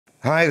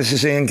Hi, this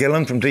is Ian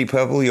Gillan from Deep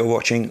Purple. You're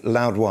watching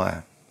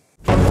Loudwire.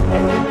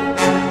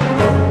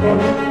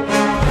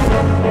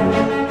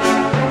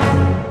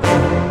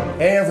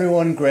 Hey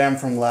everyone, Graham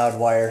from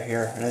Loudwire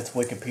here, and it's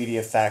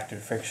Wikipedia Fact or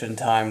Fiction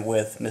time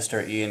with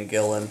Mr. Ian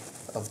Gillan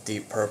of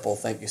Deep Purple.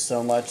 Thank you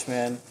so much,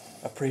 man.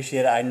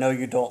 Appreciate it. I know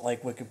you don't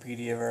like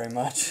Wikipedia very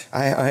much.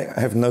 I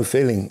have no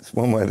feelings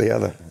one way or the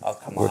other. Oh,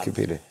 come on.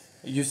 Wikipedia.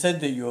 You said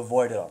that you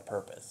avoid it on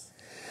purpose.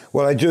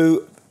 Well, I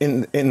do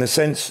in the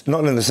sense,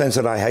 not in the sense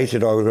that I hate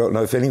it or I've got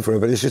no feeling for it,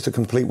 but it's just a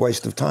complete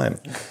waste of time.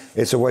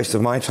 It's a waste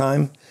of my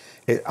time.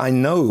 I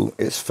know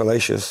it's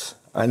fallacious.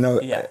 I know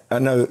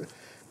that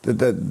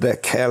they're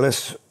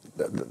careless.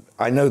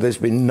 I know there's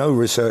been no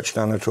research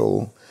done at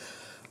all.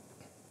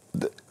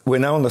 We're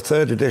now on the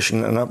third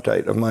edition, an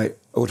update of my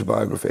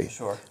autobiography.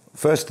 Sure.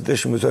 First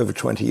edition was over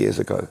 20 years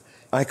ago.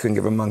 I couldn't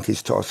give a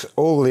monkey's toss.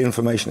 All the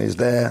information is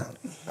there,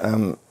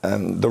 and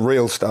the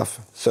real stuff.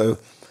 So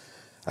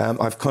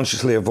I've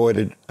consciously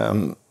avoided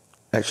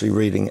actually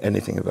reading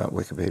anything about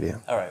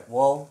Wikipedia. All right,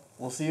 well,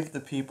 we'll see if the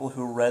people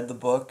who read the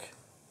book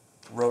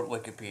wrote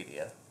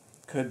Wikipedia.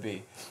 Could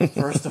be.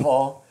 First of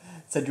all,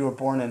 it said you were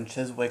born in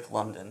Chiswick,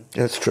 London.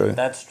 That's true.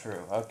 That's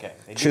true, okay.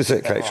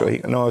 Chiswick,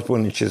 actually. Wrong. No, I was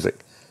born in Chiswick.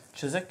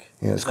 Chiswick?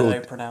 Yeah, it's called.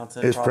 Did I pronounce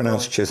it It's properly?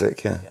 pronounced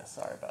Chiswick, yeah. Yeah,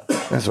 sorry about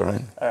that. That's all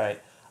right. All right.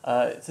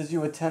 It says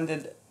you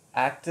attended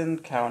Acton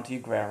County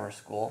Grammar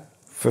School.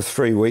 For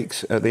 3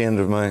 weeks at the end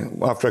of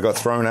after I got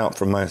thrown out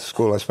from my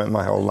school I spent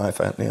my whole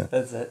life at, yeah.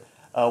 That's it.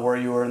 Where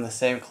you were in the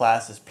same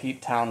class as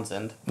Pete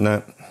Townsend.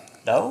 No.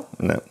 No?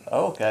 No.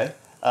 Oh, okay.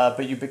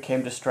 But you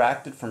became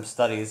distracted from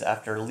studies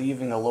after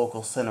leaving a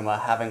local cinema,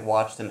 having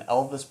watched an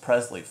Elvis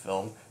Presley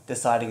film,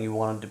 deciding you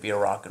wanted to be a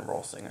rock and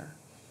roll singer.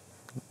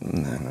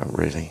 No, not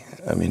really.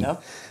 I mean,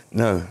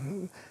 no.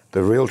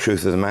 The real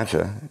truth of the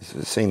matter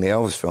is, seeing the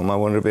Elvis film, I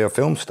wanted to be a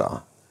film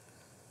star.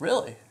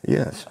 Really?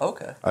 Yes.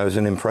 Okay. I was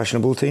an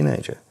impressionable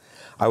teenager.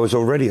 I was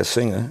already a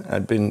singer.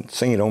 I'd been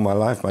singing all my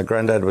life. My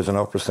granddad was an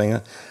opera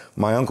singer.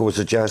 My uncle was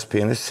a jazz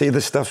pianist. See,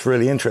 this stuff's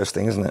really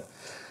interesting, isn't it?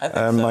 I think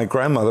so. My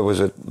grandmother was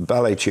a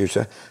ballet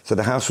tutor, so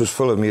the house was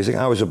full of music.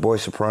 I was a boy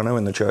soprano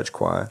in the church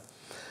choir.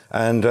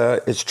 And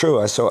it's true,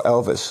 I saw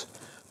Elvis,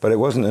 but it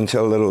wasn't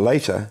until a little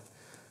later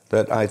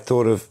that I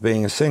thought of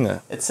being a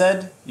singer. It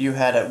said you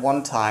had at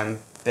one time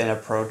been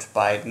approached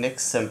by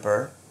Nick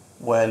Simper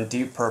when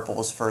Deep Purple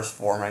was first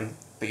forming,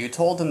 but you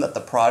told him that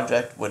the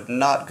project would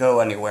not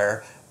go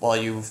anywhere while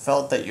you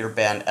felt that your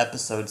band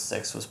Episode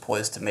 6 was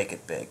poised to make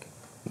it big.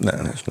 No,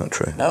 that's not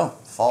true. No,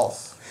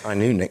 false. I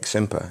knew Nick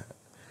Simper,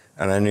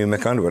 and I knew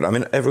Mick Underwood. I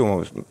mean,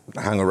 everyone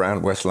hung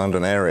around West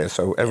London area,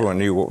 so everyone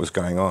knew what was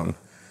going on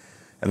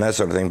and that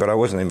sort of thing, but I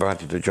wasn't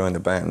invited to join the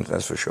band,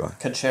 that's for sure.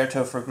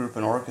 Concerto for Group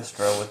and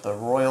Orchestra with the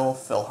Royal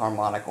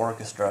Philharmonic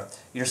Orchestra.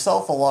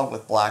 Yourself, along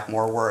with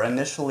Blackmore, were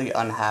initially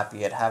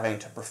unhappy at having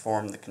to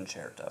perform the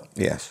concerto.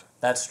 Yes.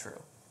 That's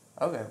true.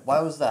 Okay, why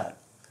was that?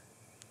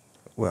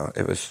 Well,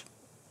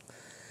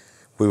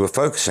 we were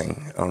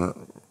focusing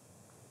on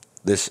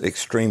this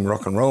extreme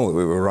rock and roll that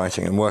we were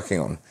writing and working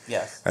on.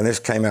 Yes. And this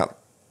came out,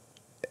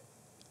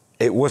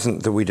 it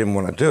wasn't that we didn't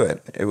want to do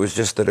it, it was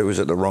just that it was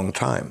at the wrong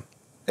time.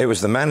 It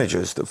was the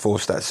managers that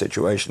forced that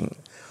situation.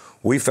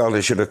 We felt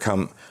it should have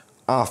come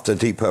after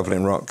Deep Purple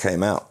in Rock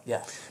came out.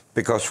 Yeah.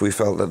 Because we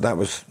felt that that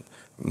was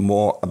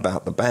more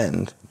about the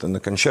band than the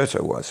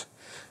concerto was.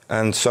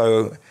 And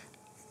so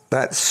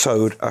that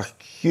sowed a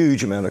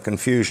huge amount of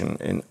confusion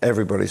in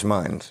everybody's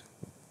minds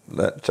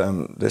that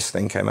this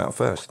thing came out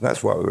first.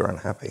 That's why we were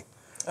unhappy.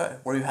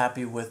 Were you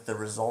happy with the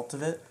result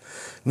of it?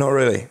 Not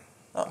really.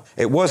 Oh.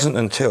 It wasn't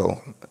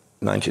until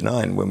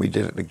 1999, when we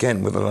did it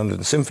again with the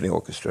London Symphony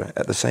Orchestra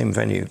at the same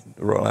venue,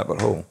 the Royal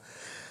Albert Hall,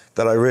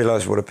 that I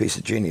realised what a piece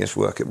of genius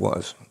work it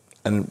was.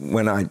 And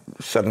when I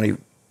suddenly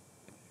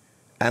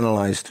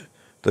analysed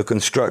the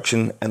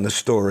construction and the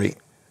story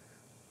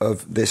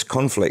of this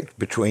conflict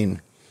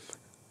between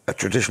a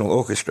traditional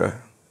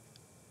orchestra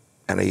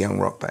and a young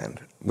rock band,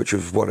 which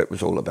was what it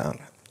was all about.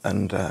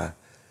 And the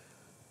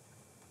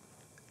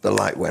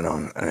light went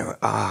on, and I went,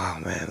 ah,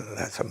 man,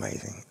 that's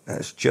amazing.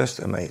 That's just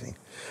amazing.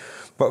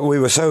 But we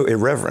were so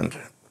irreverent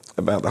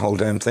about the whole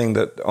damn thing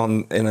that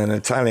in an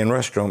Italian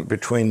restaurant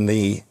between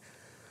the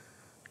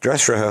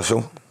dress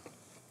rehearsal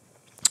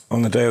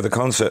on the day of the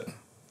concert,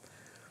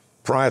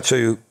 prior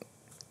to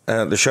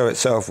the show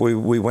itself,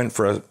 we went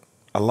for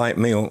a light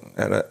meal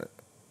at an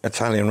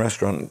Italian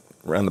restaurant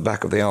around the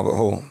back of the Albert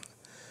Hall.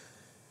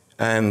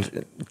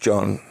 And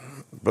John,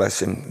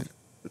 bless him,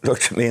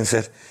 looked at me and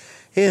said,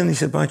 Ian, he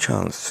said, by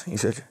chance, he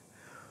said,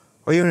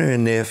 are you anywhere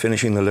near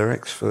finishing the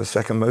lyrics for the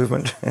second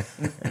movement?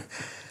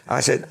 I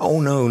said, oh,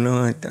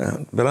 no, I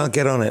don't, but I'll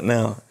get on it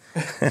now.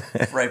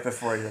 Right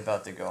before you're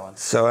about to go on.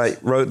 So I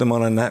wrote them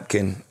on a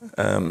napkin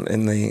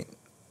in the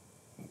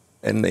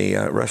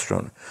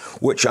restaurant,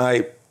 which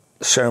I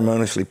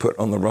ceremoniously put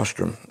on the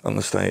rostrum on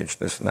the stage,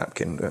 this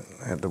napkin that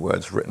had the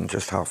words written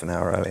just half an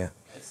hour earlier.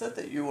 It said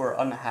that you were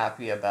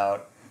unhappy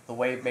about the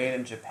way Made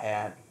in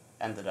Japan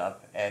ended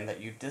up, and that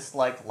you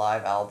dislike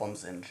live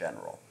albums in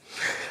general.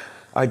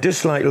 I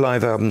dislike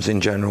live albums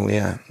in general,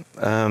 yeah.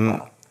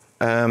 Wow.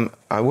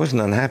 I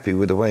wasn't unhappy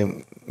with the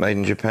way Made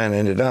in Japan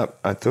ended up.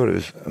 I thought it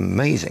was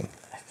amazing.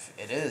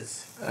 It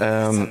is. It's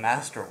a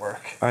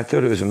masterwork. I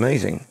thought it was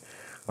amazing.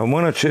 And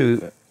one or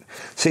two...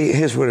 See,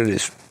 here's what it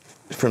is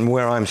from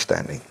where I'm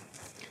standing.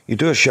 You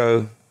do a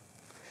show,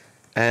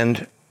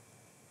 and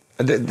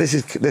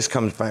this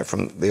comes back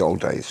from the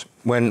old days,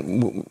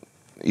 when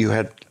you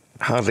had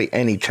hardly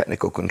any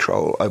technical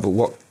control over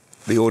what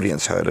the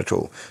audience heard at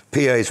all.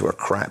 PAs were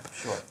crap.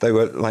 Sure. They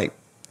were like...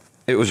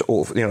 It was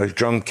awful. You know,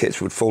 drum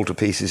kits would fall to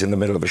pieces in the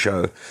middle of a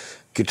show.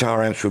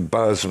 Guitar amps would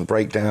buzz and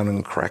break down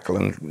and crackle.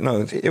 And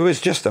no, it was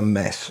just a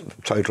mess,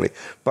 totally.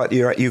 But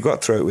you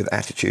got through it with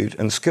attitude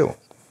and skill.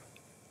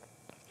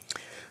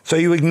 So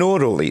you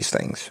ignored all these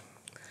things.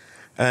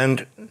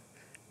 And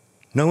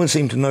no one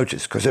seemed to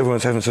notice because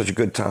everyone's having such a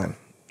good time.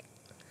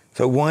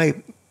 So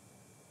why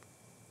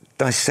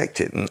dissect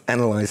it and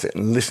analyze it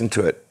and listen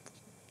to it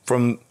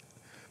from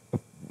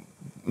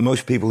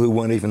most people who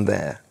weren't even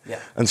there? Yeah.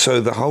 And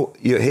so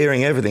you're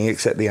hearing everything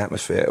except the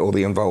atmosphere or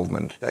the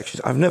involvement.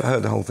 I've never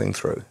heard the whole thing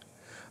through.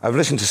 I've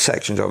listened to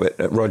sections of it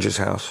at Roger's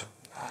house,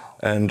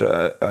 and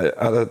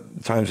other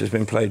times it's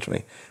been played to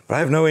me. But I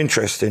have no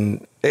interest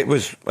in... It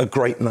was a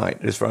great night,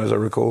 as far as I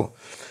recall.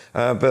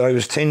 But I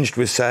was tinged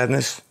with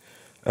sadness.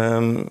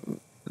 There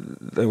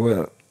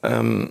were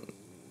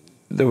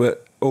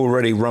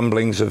already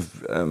rumblings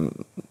of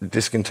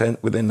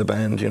discontent within the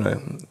band, you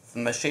know. The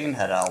Machine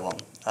Head album.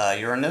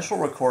 Your initial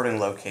recording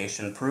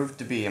location proved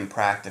to be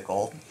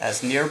impractical,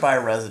 as nearby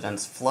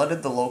residents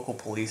flooded the local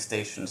police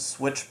station's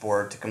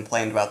switchboard to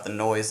complain about the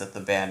noise that the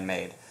band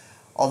made.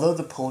 Although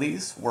the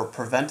police were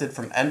prevented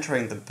from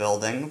entering the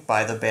building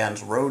by the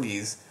band's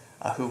roadies,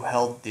 who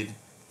held the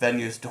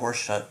venue's door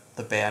shut,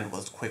 the band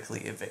was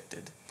quickly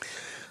evicted.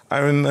 I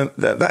remember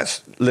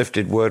that's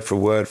lifted word for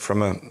word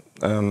from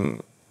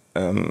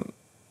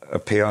a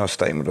PR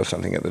statement or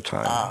something at the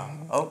time.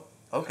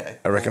 Okay.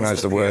 I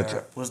recognize the words.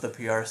 Was the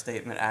PR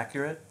statement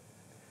accurate?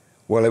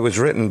 Well, it was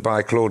written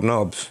by Claude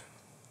Nobbs,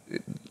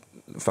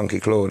 Funky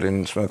Claude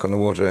in Smoke on the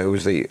Water, who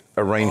was the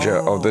arranger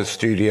of the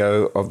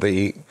studio of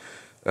the...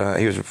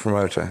 he was a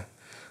promoter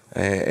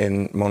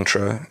in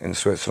Montreux in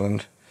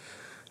Switzerland.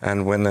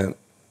 And when the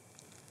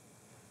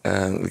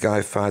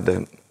guy fired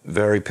the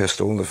very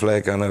pistol, the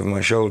flare gun over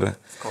my shoulder,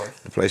 of course,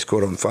 the place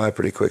caught on fire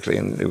pretty quickly,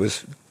 and it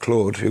was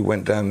Claude who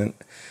went down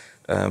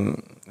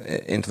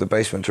into the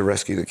basement to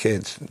rescue the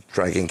kids,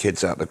 dragging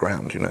kids out the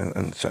ground, you know,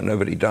 and so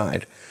nobody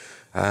died,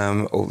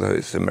 although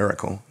it's a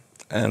miracle.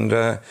 And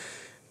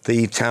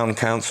the town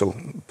council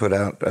put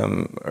out,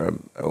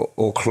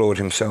 or Claude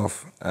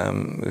himself,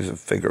 who's a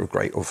figure of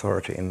great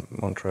authority in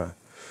Montreux,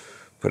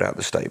 put out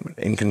the statement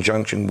in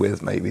conjunction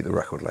with maybe the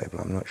record label,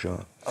 I'm not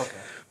sure. Okay.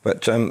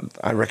 But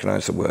I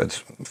recognize the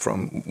words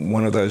from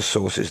one of those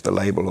sources, the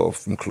label, or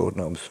from Claude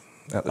Nobbs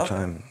at the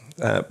time.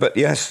 But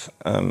yes,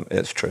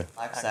 it's true.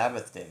 Black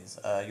Sabbath days.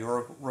 You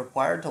were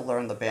required to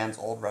learn the band's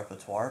old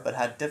repertoire, but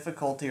had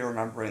difficulty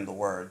remembering the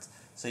words,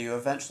 so you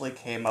eventually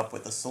came up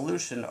with a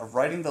solution of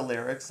writing the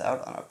lyrics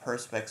out on a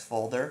Perspex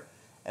folder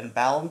and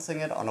balancing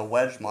it on a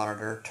wedge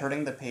monitor,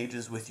 turning the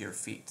pages with your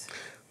feet.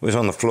 It was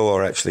on the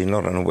floor, actually,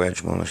 not on a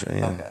wedge monitor.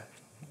 Yeah. Okay.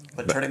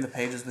 But turning the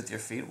pages with your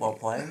feet while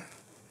playing?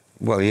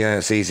 Well, yeah,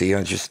 it's easy.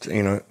 I just,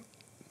 you know,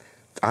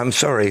 I'm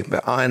sorry,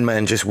 but Iron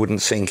Man just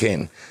wouldn't sink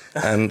in.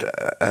 And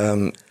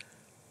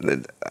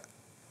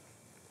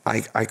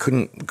I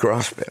couldn't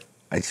grasp it.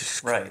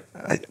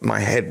 My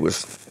head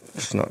was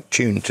just not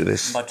tuned to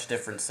this. Much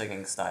different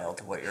singing style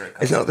to what you're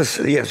accustomed It's not this.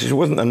 Yes, it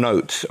wasn't the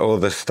notes or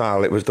the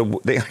style. It was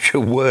the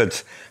actual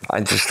words. I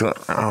just thought,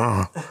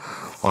 I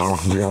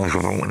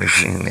want to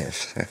sing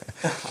this.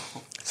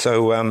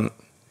 So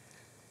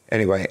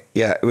anyway,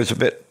 yeah, it was a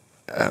bit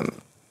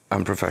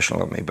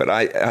unprofessional of me, but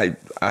I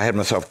had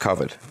myself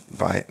covered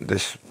by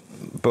this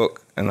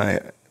book, and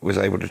I was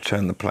able to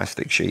turn the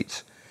plastic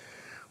sheets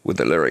with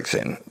the lyrics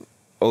in,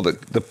 or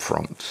the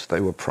prompts.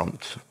 They were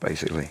prompts,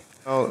 basically.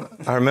 Oh,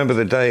 I remember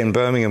the day in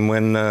Birmingham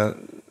when at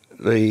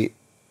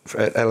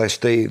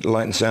LSD,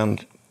 Light and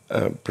Sound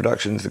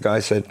Productions, the guy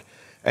said,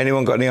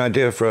 anyone got any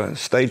idea for a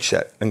stage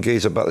set? And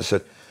Geezer Butler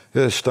said,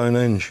 here's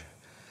Stonehenge.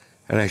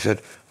 And I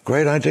said,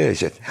 great idea. He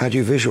said, how do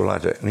you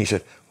visualize it? And he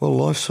said, well,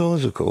 life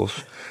size, of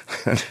course.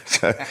 And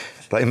so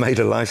they made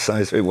a life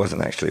size. It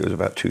wasn't actually, it was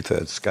about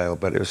 2/3 scale,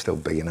 but it was still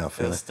big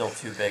enough. It was still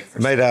too big for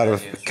made out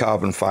of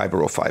carbon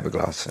fiber or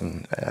fiberglass.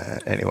 And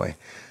anyway,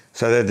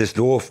 so they had this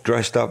dwarf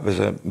dressed up as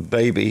a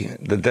baby,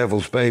 the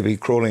devil's baby,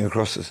 crawling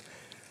across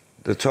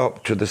the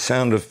top to the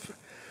sound of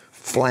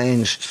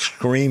flanged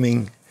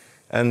screaming.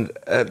 And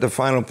at the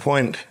final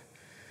point,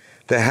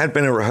 there had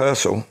been a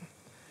rehearsal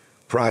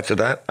prior to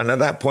that. And at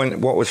that point,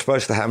 what was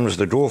supposed to happen was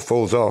the dwarf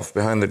falls off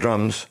behind the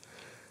drums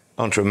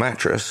onto a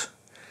mattress,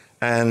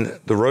 and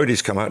the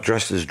roadies come out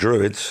dressed as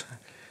druids,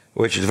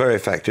 which is very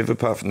effective,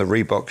 apart from the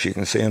Reeboks you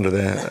can see under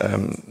their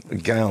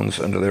gowns,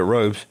 under their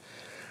robes,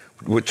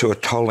 to a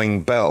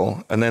tolling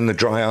bell, and then the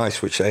dry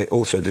ice, which they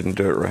also didn't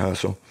do at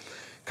rehearsal,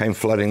 came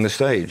flooding the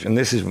stage. And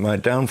this is my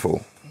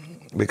downfall,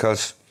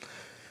 because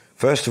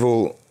first of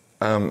all,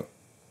 the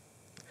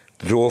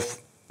dwarf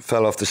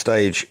fell off the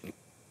stage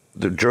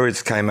the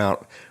Druids came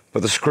out,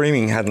 but the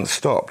screaming hadn't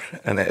stopped,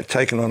 and it had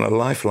taken on a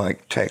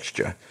lifelike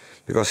texture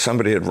because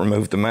somebody had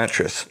removed the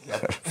mattress.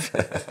 Yep.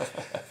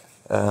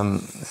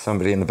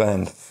 Somebody in the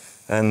band.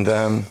 And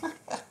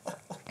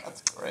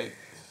that's great.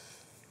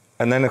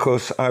 And then, of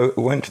course, I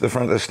went to the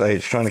front of the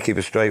stage trying to keep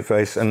a straight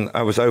face, and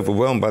I was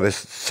overwhelmed by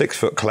this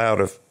 6-foot cloud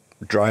of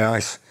dry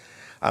ice,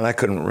 and I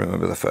couldn't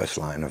remember the first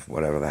line of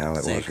whatever the hell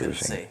it was we were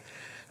singing.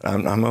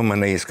 I'm on my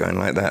knees going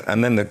like that,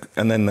 and then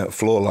the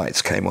floor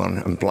lights came on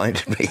and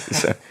blinded me,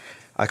 so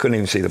I couldn't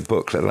even see the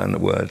book, let alone the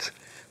words.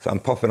 So I'm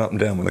popping up and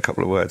down with a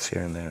couple of words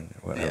here and there. And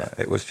whatever. Yeah.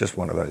 It was just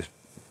one of those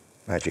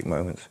magic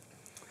moments.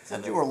 You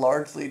said you were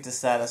largely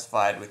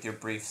dissatisfied with your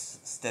brief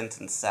stint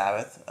in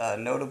Sabbath,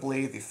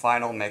 notably the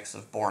final mix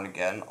of Born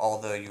Again,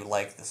 although you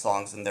liked the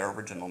songs in their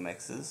original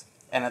mixes,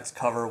 and its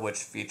cover, which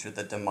featured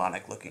the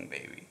demonic-looking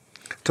baby.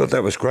 Thought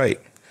that was great.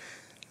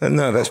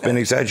 No, that's been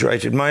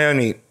exaggerated.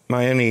 I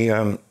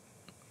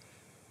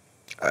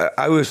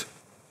was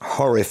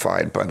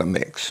horrified by the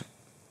mix.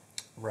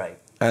 Right.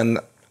 And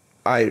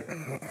I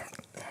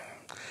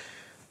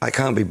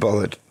can't be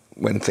bothered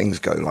when things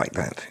go like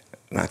that.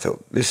 And I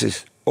thought, this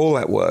is all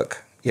that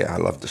work. Yeah, I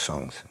love the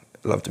songs.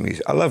 I love the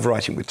music. I love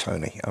writing with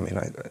Tony. I mean,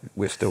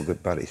 we're still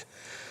good buddies.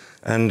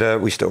 And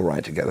we still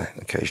write together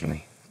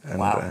occasionally. And,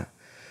 wow.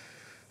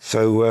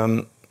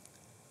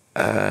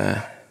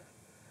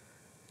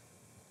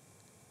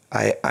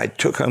 I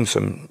took home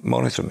some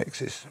monitor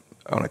mixes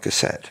on a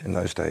cassette in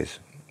those days,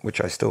 which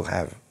I still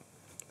have,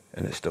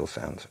 and it still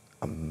sounds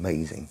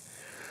amazing.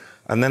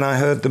 And then I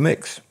heard the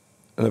mix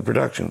and the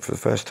production for the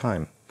first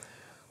time,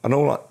 and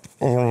all I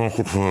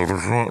could hear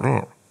was like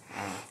that.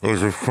 It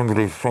was as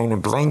somebody throwing a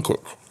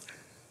blanket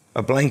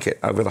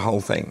over the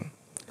whole thing.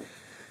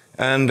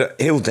 And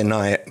he'll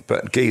deny it,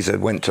 but Geezer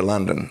went to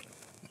London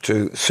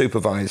to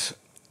supervise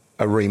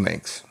a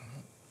remix,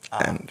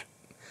 and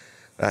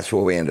that's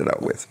what we ended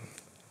up with.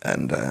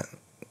 And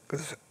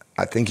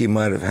I think he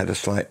might have had a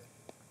slight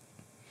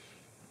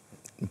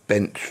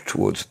bent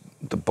towards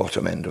the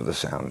bottom end of the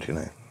sound,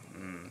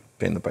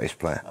 being the bass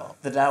player. Oh,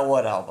 the Now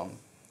What album.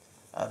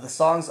 The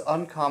songs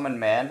Uncommon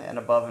Man and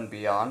Above and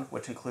Beyond,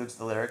 which includes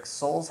the lyrics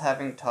Souls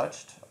Having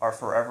Touched Are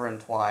Forever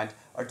Entwined,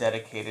 are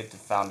dedicated to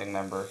founding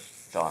member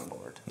John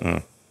Lord.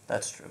 Mm.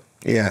 That's true.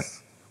 Yeah.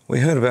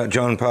 We heard about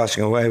John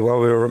passing away while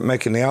we were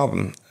making the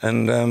album,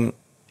 and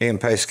Ian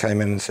Pace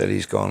came in and said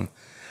he's gone.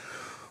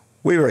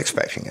 We were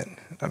expecting it.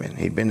 I mean,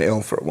 he'd been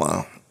ill for a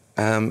while.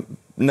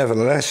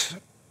 Nevertheless,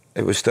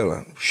 it was still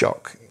a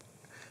shock.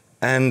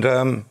 And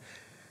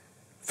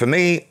for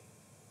me,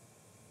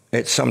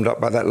 it's summed up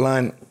by that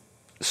line,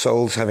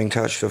 souls having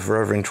touched are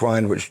forever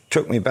entwined, which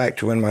took me back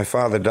to when my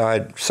father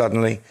died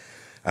suddenly,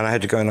 and I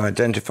had to go and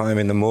identify him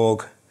in the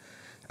morgue.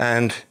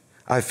 And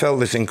I felt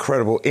this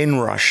incredible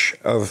inrush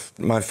of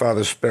my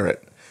father's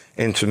spirit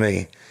into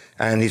me,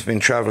 and he's been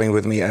traveling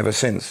with me ever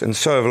since. And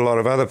so have a lot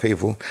of other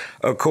people,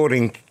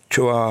 according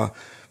to our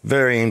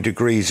varying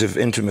degrees of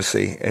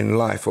intimacy in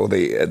life, or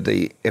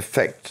the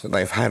effect that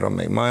they've had on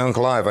me. My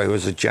Uncle Ivor, who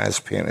was a jazz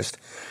pianist,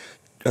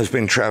 has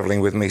been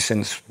traveling with me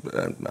since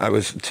I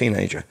was a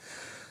teenager.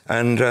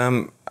 And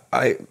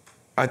I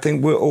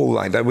think we're all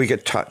like that. We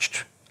get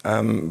touched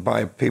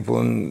by people,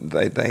 and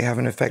they have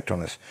an effect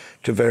on us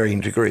to varying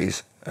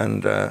degrees.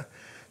 And so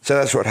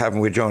that's what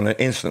happened with John.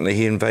 Instantly,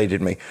 he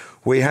invaded me.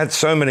 We had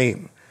so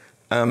many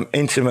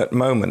intimate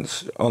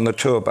moments on the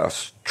tour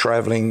bus,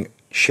 traveling,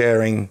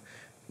 sharing,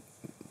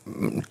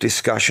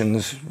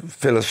 discussions,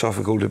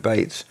 philosophical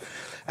debates.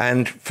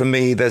 And for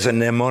me, there's a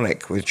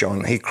mnemonic with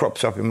John. He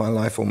crops up in my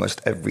life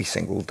almost every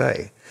single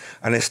day,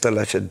 and it's the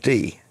letter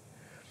D.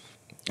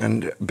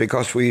 And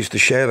because we used to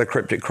share the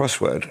cryptic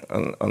crossword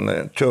on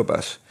the tour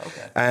bus,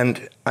 okay.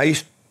 And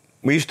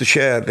we used to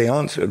share the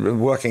answer,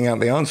 working out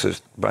the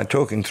answers by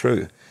talking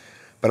through.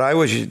 But I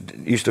always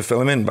used to fill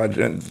them in by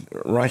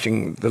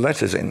writing the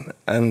letters in.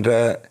 And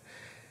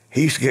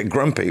he used to get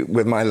grumpy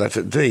with my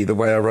letter D, the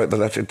way I wrote the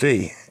letter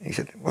D. He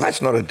said, well,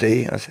 that's not a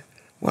D. I said,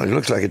 well, it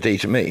looks like a D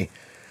to me.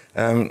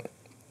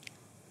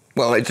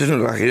 Well, it doesn't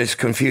look like it. It's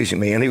confusing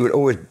me. And he would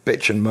always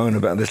bitch and moan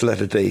about this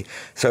letter D.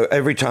 So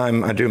every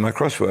time I do my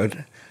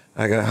crossword,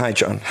 I go, hi,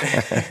 John.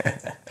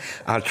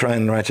 I'll try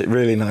and write it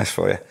really nice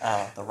for you.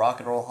 The Rock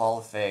and Roll Hall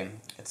of Fame.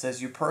 It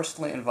says you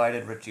personally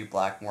invited Ritchie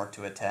Blackmore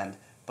to attend,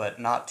 but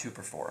not to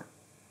perform.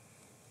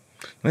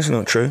 That's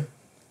not true.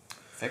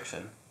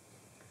 Fiction.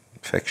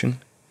 Fiction.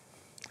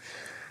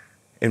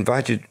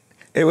 Invited.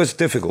 It was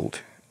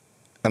difficult,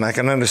 and I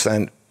can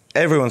understand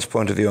everyone's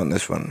point of view on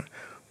this one,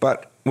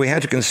 but we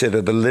had to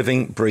consider the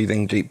living,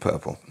 breathing Deep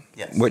Purple,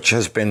 yes. Which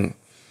has been,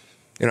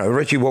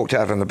 Ritchie walked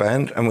out on the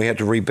band, and we had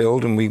to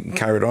rebuild, and we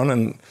carried on,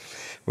 and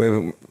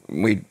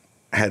we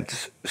had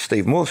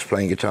Steve Morse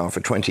playing guitar for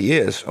 20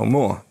 years or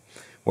more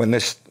when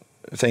this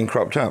thing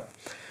cropped up.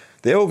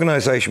 The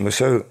organization was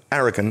so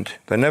arrogant,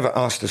 they never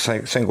asked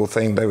a single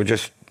thing. They were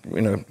just,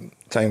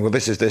 saying, well,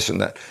 this is this and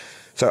that.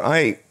 So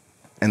I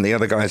and the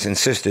other guys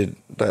insisted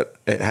that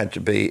it had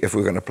to be, if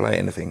we were going to play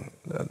anything,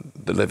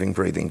 the living,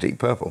 breathing Deep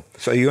Purple.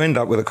 So you end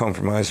up with a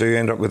compromise, or you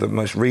end up with the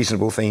most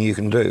reasonable thing you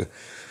can do.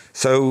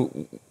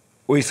 So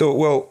we thought,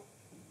 well,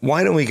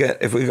 why don't we get,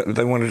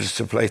 they wanted us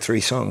to play 3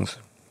 songs,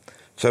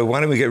 so why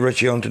don't we get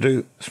Richie on to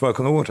do Smoke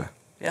on the Water?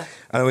 Yeah.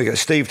 And then we get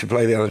Steve to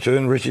play the other 2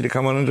 and Richie to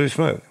come on and do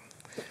Smoke.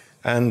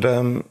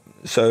 And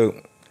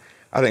so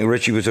I think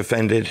Richie was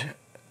offended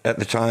at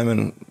the time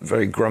and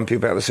very grumpy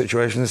about the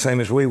situation, the same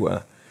as we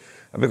were.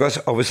 Because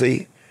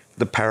obviously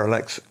the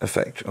parallax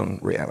effect on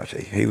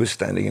reality. He was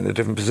standing in a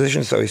different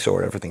position, so he saw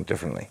everything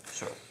differently.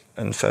 Sure.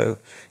 And so,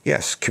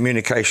 yes,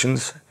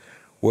 communications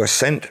were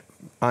sent,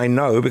 I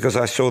know, because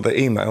I saw the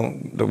email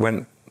that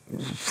went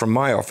from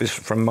my office,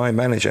 from my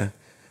manager,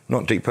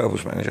 not Deep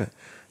Purple's manager,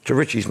 to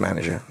Richie's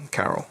manager,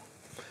 Carol.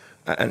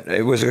 And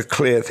it was a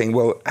clear thing,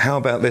 well, how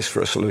about this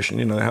for a solution?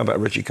 You know, how about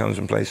Richie comes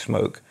and plays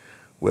Smoke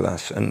with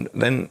us? And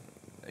then,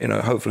 you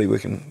know, hopefully we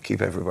can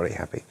keep everybody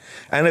happy.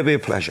 And it'd be a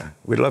pleasure.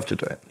 We'd love to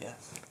do it. Yes.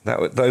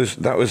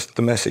 That was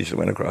the message that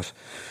went across.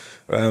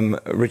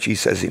 Richie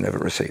says he never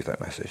received that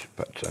message,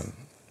 but...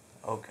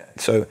 okay.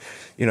 So,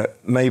 you know,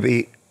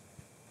 maybe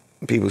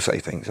people say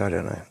things, I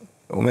don't know.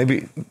 Or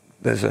maybe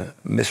there's a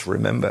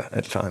misremember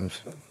at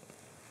times.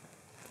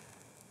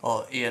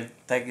 Well, Ian,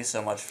 thank you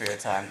so much for your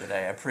time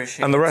today. I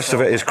appreciate it. And the rest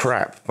of it is much.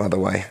 crap, by the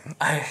way.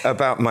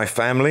 About my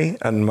family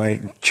and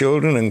my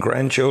children and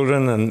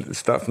grandchildren and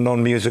stuff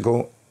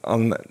non-musical.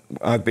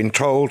 I've been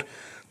told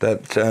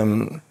that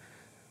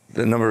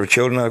the number of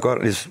children I've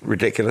got is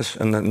ridiculous,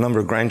 and the number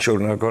of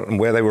grandchildren I've got and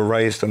where they were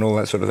raised and all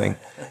that sort of thing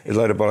is a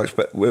load of bollocks.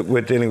 But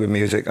we're dealing with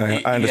music. I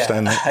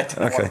understand that. I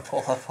didn't want to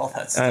pull up all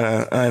that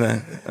stuff. I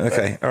know.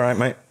 Okay, all right,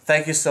 mate.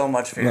 Thank you so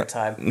much for your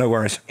time. No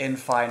worries.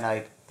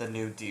 Infinite, the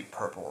new Deep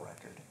Purple record.